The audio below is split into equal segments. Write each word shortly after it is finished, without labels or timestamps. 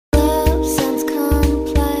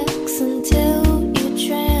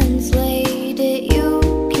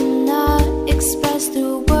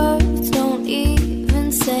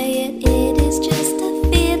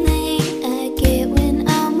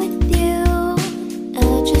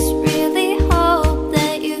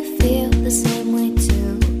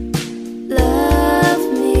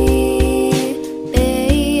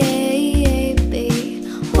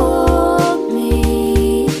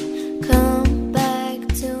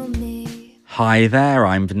Hi there,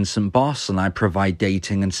 I'm Vincent Boss and I provide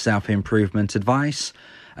dating and self-improvement advice.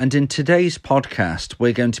 And in today's podcast,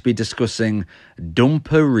 we're going to be discussing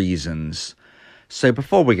dumper reasons. So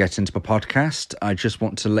before we get into the podcast, I just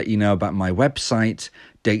want to let you know about my website,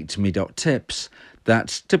 dateme.tips.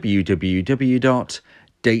 That's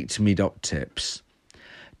www.dateme.tips.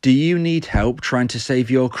 Do you need help trying to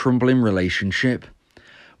save your crumbling relationship?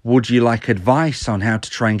 Would you like advice on how to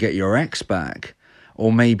try and get your ex back?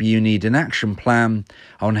 Or maybe you need an action plan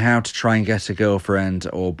on how to try and get a girlfriend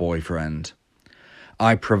or boyfriend.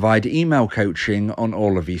 I provide email coaching on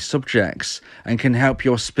all of these subjects and can help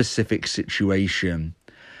your specific situation.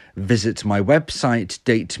 Visit my website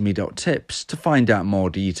dateme.tips to find out more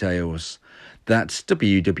details. That's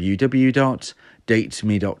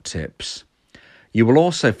www.dateme.tips. You will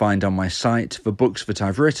also find on my site the books that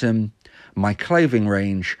I've written, my clothing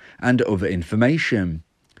range and other information.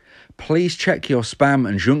 Please check your spam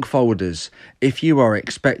and junk folders if you are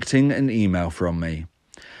expecting an email from me.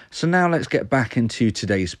 So now let's get back into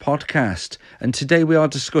today's podcast, and today we are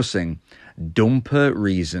discussing dumper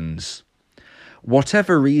reasons.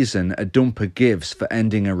 Whatever reason a dumper gives for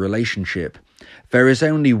ending a relationship, there is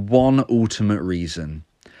only one ultimate reason: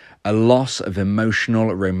 a loss of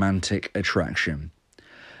emotional romantic attraction.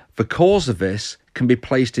 The cause of this can be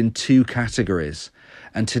placed in two categories,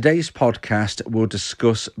 and today's podcast will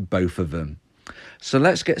discuss both of them. So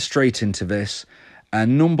let's get straight into this.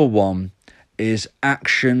 And number one is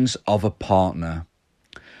actions of a partner.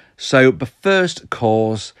 So the first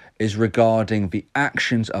cause is regarding the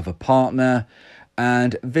actions of a partner,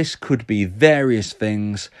 and this could be various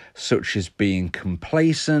things such as being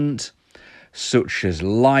complacent, such as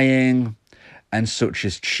lying, and such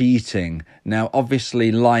as cheating. Now, obviously,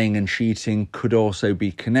 lying and cheating could also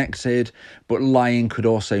be connected, but lying could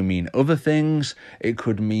also mean other things. It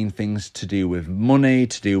could mean things to do with money,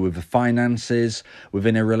 to do with the finances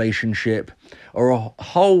within a relationship, or a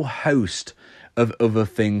whole host of other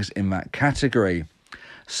things in that category.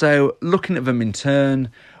 So, looking at them in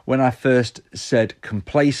turn, when I first said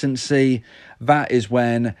complacency, that is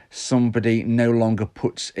when somebody no longer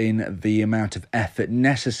puts in the amount of effort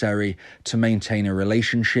necessary to maintain a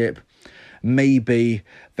relationship. Maybe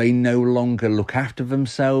they no longer look after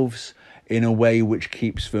themselves in a way which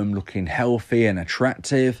keeps them looking healthy and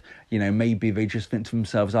attractive. You know, maybe they just think to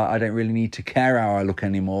themselves, I don't really need to care how I look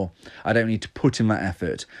anymore. I don't need to put in that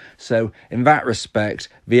effort. So in that respect,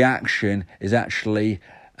 the action is actually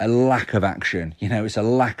a lack of action. You know, it's a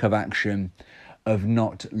lack of action of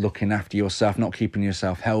not looking after yourself, not keeping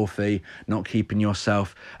yourself healthy, not keeping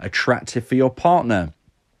yourself attractive for your partner.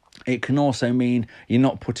 It can also mean you're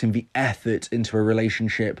not putting the effort into a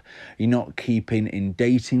relationship. You're not keeping in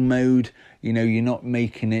dating mode. You know, you're not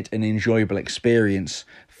making it an enjoyable experience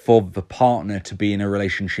for the partner to be in a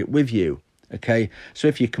relationship with you. Okay, so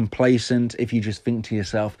if you're complacent, if you just think to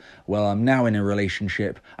yourself, well, I'm now in a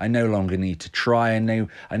relationship, I no longer need to try, I no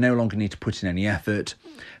longer need to put in any effort,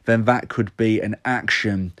 then that could be an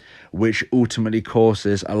action which ultimately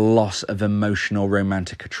causes a loss of emotional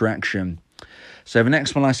romantic attraction. So the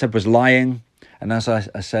next one I said was lying. And as I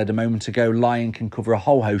said a moment ago, lying can cover a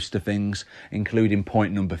whole host of things, including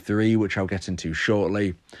point number 3, which I'll get into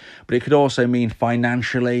shortly. But it could also mean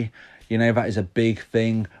financially. You know, that is a big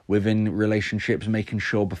thing within relationships, making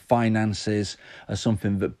sure the finances are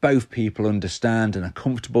something that both people understand and are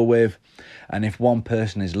comfortable with. And if one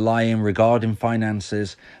person is lying regarding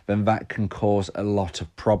finances, then that can cause a lot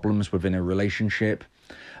of problems within a relationship.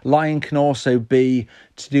 Lying can also be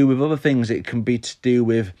to do with other things. It can be to do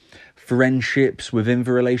with friendships within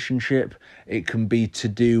the relationship. It can be to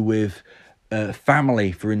do with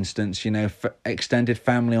family, for instance, you know, extended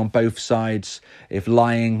family on both sides. If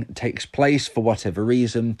lying takes place for whatever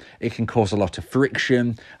reason, it can cause a lot of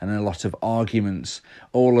friction and a lot of arguments.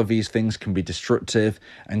 All of these things can be destructive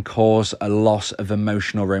and cause a loss of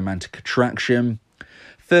emotional romantic attraction.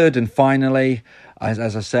 Third and finally,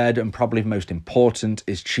 as I said, and probably most important,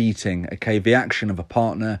 is cheating. Okay, the action of a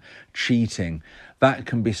partner cheating. That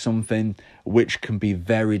can be something which can be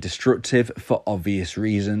very destructive for obvious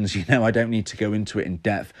reasons. You know, I don't need to go into it in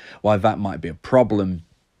depth why that might be a problem.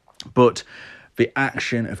 But the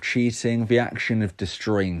action of cheating, the action of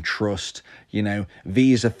destroying trust, you know,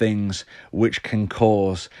 these are things which can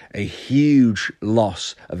cause a huge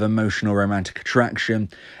loss of emotional romantic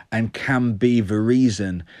attraction and can be the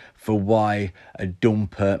reason for why a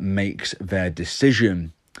dumper makes their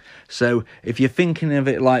decision. So if you're thinking of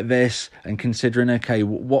it like this and considering, okay,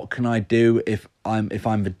 what can I do if I'm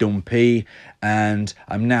the dumpee, and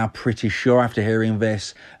I'm now pretty sure after hearing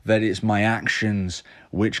this that it's my actions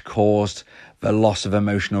which caused the loss of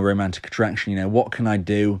emotional romantic attraction. What can I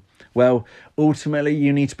do? Well, ultimately,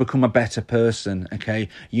 you need to become a better person, okay?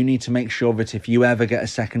 You need to make sure that if you ever get a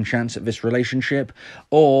second chance at this relationship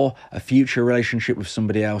or a future relationship with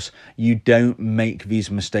somebody else, you don't make these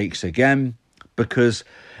mistakes again. Because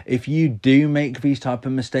if you do make these type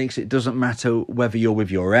of mistakes, it doesn't matter whether you're with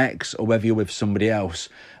your ex or whether you're with somebody else.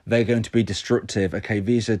 They're going to be destructive, okay?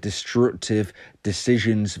 These are destructive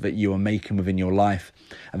decisions that you are making within your life.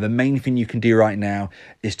 And the main thing you can do right now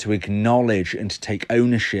is to acknowledge and to take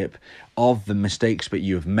ownership of the mistakes that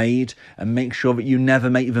you have made and make sure that you never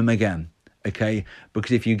make them again. Okay,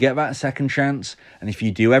 because if you get that second chance and if you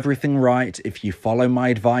do everything right, if you follow my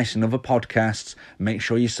advice and other podcasts, make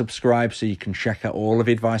sure you subscribe so you can check out all of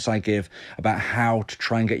the advice I give about how to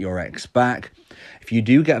try and get your ex back. If you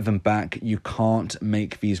do get them back, you can't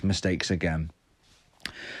make these mistakes again.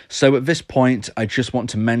 So at this point, I just want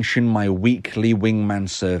to mention my weekly wingman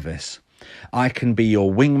service. I can be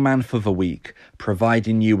your wingman for the week,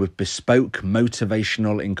 providing you with bespoke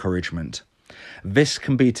motivational encouragement. This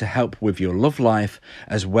can be to help with your love life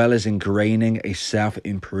as well as ingraining a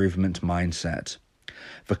self-improvement mindset.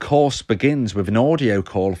 The course begins with an audio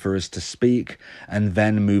call for us to speak and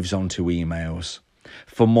then moves on to emails.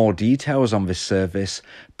 For more details on this service,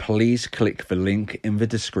 please click the link in the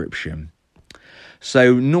description.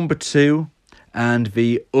 So number 2, and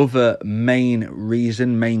the other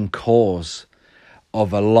main cause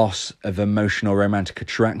of a loss of emotional romantic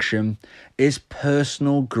attraction is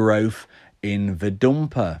personal growth in the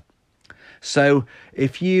dumper. So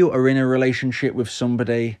if you are in a relationship with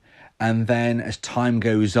somebody and then as time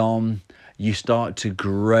goes on, you start to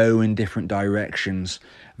grow in different directions,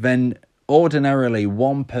 then ordinarily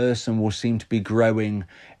one person will seem to be growing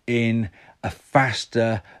in a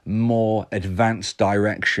faster, more advanced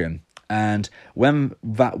direction. And when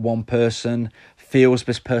that one person feels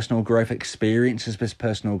this personal growth, experiences this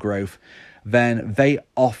personal growth, then they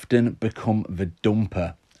often become the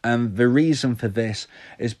dumper. And the reason for this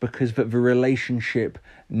is because that the relationship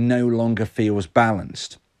no longer feels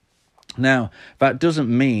balanced. Now, that doesn't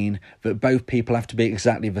mean that both people have to be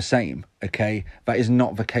exactly the same, okay? That is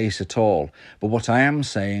not the case at all. But what I am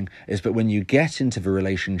saying is that when you get into the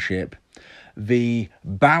relationship, the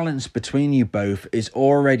balance between you both is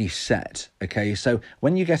already set, okay? So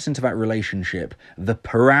when you get into that relationship, the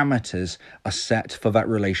parameters are set for that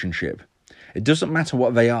relationship. It doesn't matter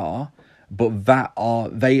what they are, but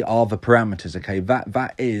they are the parameters, okay?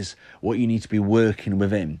 That is what you need to be working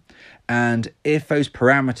within. And if those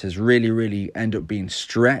parameters really end up being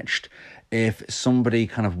stretched, if somebody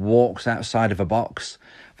kind of walks outside of a box,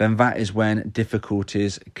 then that is when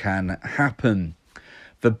difficulties can happen.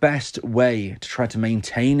 The best way to try to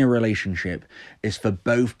maintain a relationship is for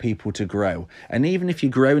both people to grow. And even if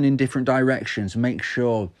you're growing in different directions, make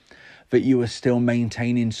sure that you are still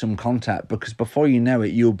maintaining some contact, because before you know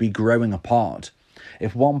it, you'll be growing apart.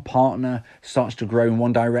 If one partner starts to grow in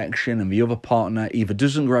one direction and the other partner either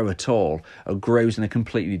doesn't grow at all or grows in a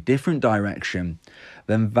completely different direction,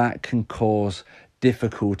 then that can cause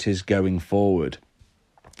difficulties going forward.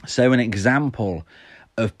 So an example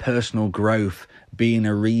of personal growth being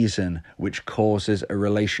a reason which causes a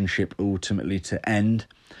relationship ultimately to end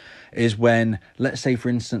is when, let's say, for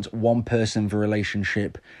instance, one person in the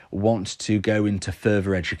relationship wants to go into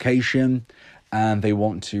further education and they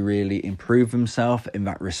want to really improve themselves in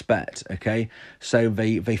that respect, okay? So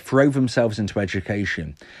they throw themselves into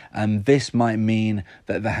education, and this might mean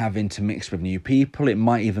that they're having to mix with new people. It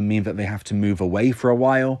might even mean that they have to move away for a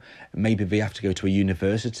while. Maybe they have to go to a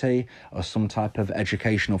university or some type of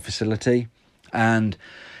educational facility. And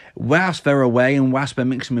whilst they're away and whilst they're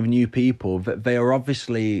mixing with new people, they are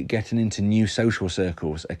obviously getting into new social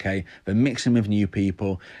circles, okay? They're mixing with new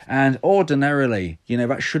people, and ordinarily,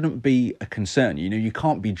 that shouldn't be a concern. You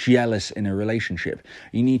can't be jealous in a relationship.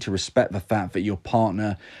 You need to respect the fact that your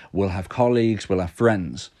partner will have colleagues, will have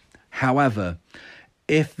friends. However,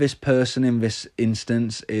 if this person in this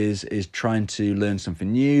instance is trying to learn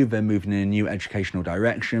something new, they're moving in a new educational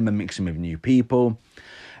direction, they're mixing with new people,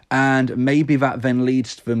 and maybe that then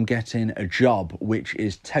leads to them getting a job which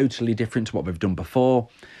is totally different to what they've done before.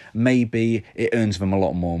 Maybe it earns them a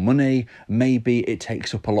lot more money. Maybe it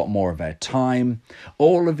takes up a lot more of their time.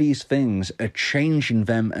 All of these things are changing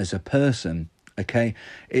them as a person, okay?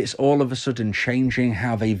 It's all of a sudden changing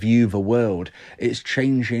how they view the world. It's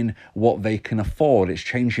changing what they can afford. It's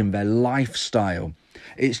changing their lifestyle.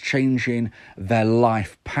 It's changing their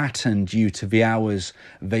life pattern due to the hours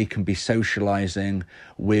they can be socializing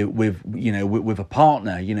with a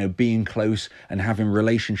partner, being close and having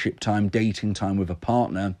relationship time, dating time with a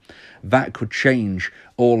partner. That could change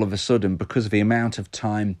all of a sudden because of the amount of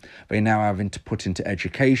time they now having to put into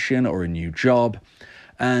education or a new job.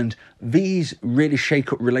 And these really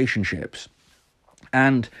shake up relationships.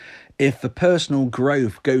 And if the personal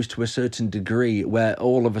growth goes to a certain degree where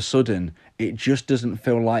all of a sudden it just doesn't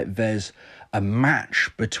feel like there's a match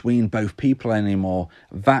between both people anymore,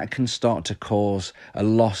 that can start to cause a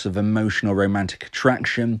loss of emotional romantic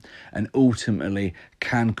attraction and ultimately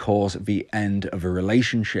can cause the end of a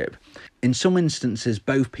relationship. In some instances,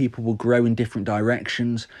 both people will grow in different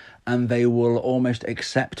directions and they will almost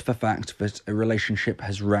accept the fact that a relationship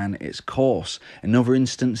has ran its course. In other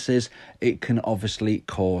instances, it can obviously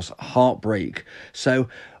cause heartbreak. So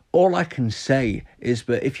all I can say is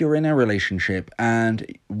that if you're in a relationship and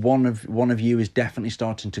one of you is definitely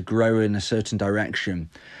starting to grow in a certain direction,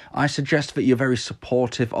 I suggest that you're very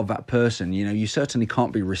supportive of that person. You certainly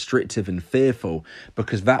can't be restrictive and fearful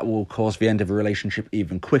because that will cause the end of a relationship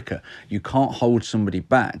even quicker. You can't hold somebody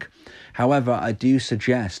back. However, I do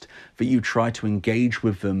suggest that you try to engage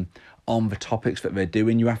with them on the topics that they're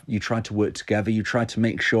doing. You try to work together. You try to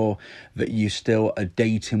make sure that you still are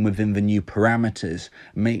dating within the new parameters.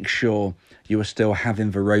 Make sure you are still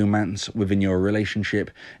having the romance within your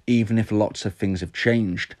relationship, even if lots of things have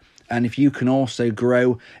changed. And if you can also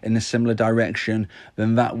grow in a similar direction,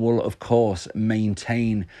 then that will, of course,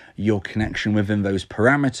 maintain your connection within those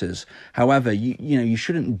parameters. However, you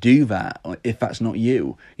shouldn't do that if that's not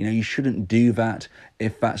you. You shouldn't do that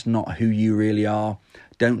if that's not who you really are.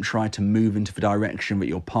 Don't try to move into the direction that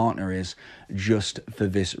your partner is just for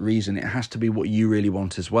this reason. It has to be what you really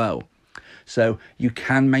want as well. So you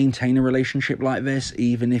can maintain a relationship like this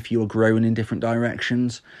even if you're growing in different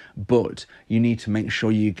directions, but you need to make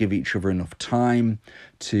sure you give each other enough time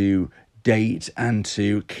to date and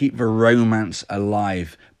to keep the romance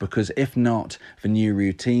alive, because if not, the new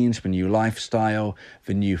routines, the new lifestyle,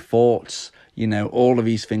 the new thoughts, all of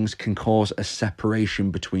these things can cause a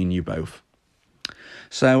separation between you both.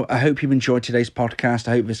 So I hope you've enjoyed today's podcast.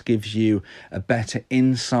 I hope this gives you a better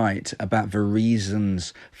insight about the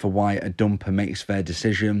reasons for why a dumper makes their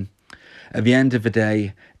decision. At the end of the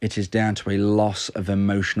day, it is down to a loss of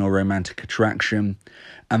emotional romantic attraction,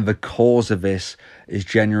 and the cause of this is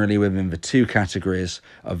generally within the two categories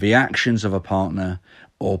of the actions of a partner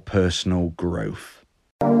or personal growth.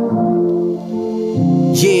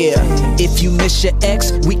 Yeah, if you miss your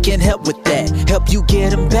ex, we can help with that. Help you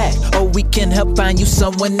get him back, or we can help find you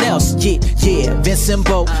someone else. Yeah, Vincent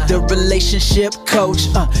Bow, the relationship coach,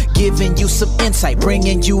 giving you some insight,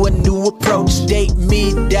 bringing you a new approach.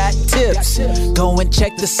 DateMe.tips, go and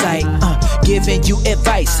check the site, giving you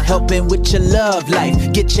advice, helping with your love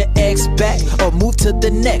life. Get your ex back, or move to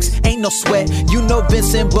the next. Ain't no sweat,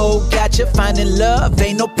 Vincent Bow got you. Finding love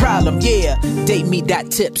ain't no problem. Yeah,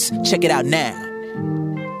 DateMe.tips, check it out now.